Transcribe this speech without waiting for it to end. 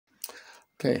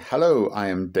Okay, hello, I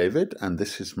am David, and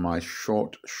this is my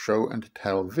short show and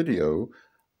tell video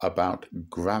about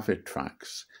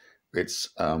Gravitrax. It's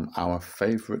our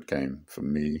favorite game for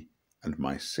me and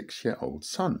my 6-year-old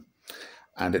son.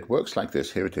 And it works like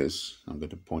this. Here it is. I'm going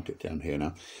to point it down here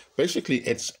now. Basically,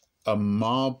 it's a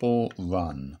marble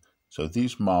run. So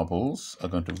these marbles are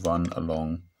going to run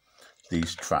along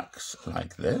these tracks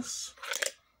like this.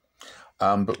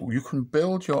 But you can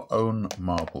build your own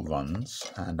marble runs,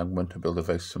 and I'm going to build a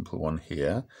very simple one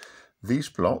here. These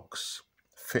blocks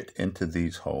fit into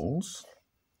these holes,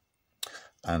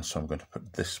 and so I'm going to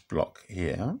put this block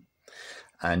here,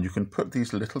 and you can put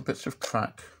these little bits of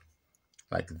track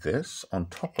like this on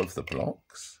top of the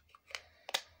blocks,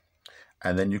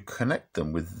 and then you connect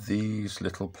them with these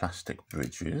little plastic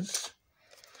bridges,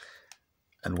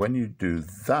 and when you do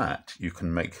that, you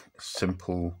can make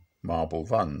simple marble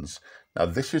runs. Now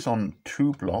this is on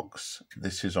 2 blocks,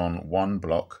 this is on 1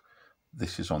 block,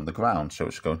 this is on the ground, so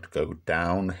it's going to go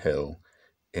downhill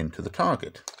into the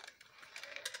target.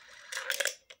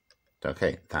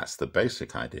 Okay, that's the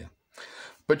basic idea.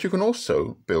 But you can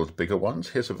also build bigger ones.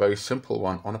 Here's a very simple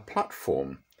one on a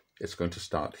platform. It's going to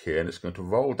start here and it's going to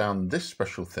roll down this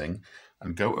special thing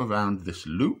and go around this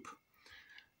loop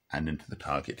and into the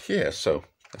target here. So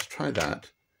let's try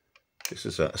that. This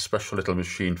is a special little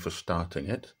machine for starting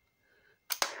it.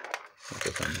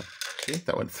 See,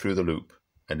 that went through the loop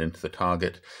and into the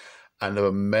target. And there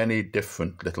are many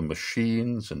different little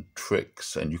machines and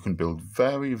tricks, and you can build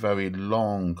very, very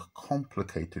long,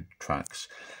 complicated tracks.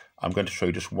 I'm going to show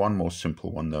you just one more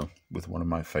simple one, though, with one of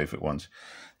my favorite ones.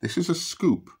 This is a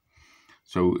scoop.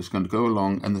 So it's going to go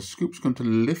along, and the scoop's going to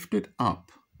lift it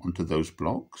up onto those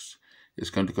blocks.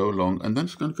 It's going to go along, and then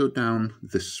it's going to go down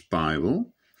this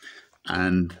spiral.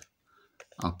 And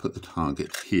I'll put the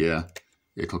target here.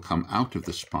 It'll come out of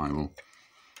the spiral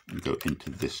and go into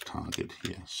this target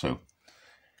here. So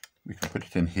we can put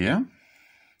it in here.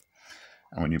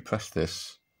 And when you press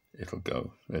this, it'll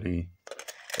go. Ready?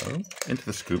 Go into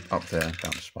the scoop, up there,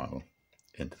 down the spiral,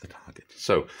 into the target.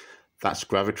 So that's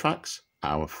Gravitrax,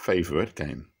 our favorite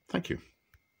game. Thank you.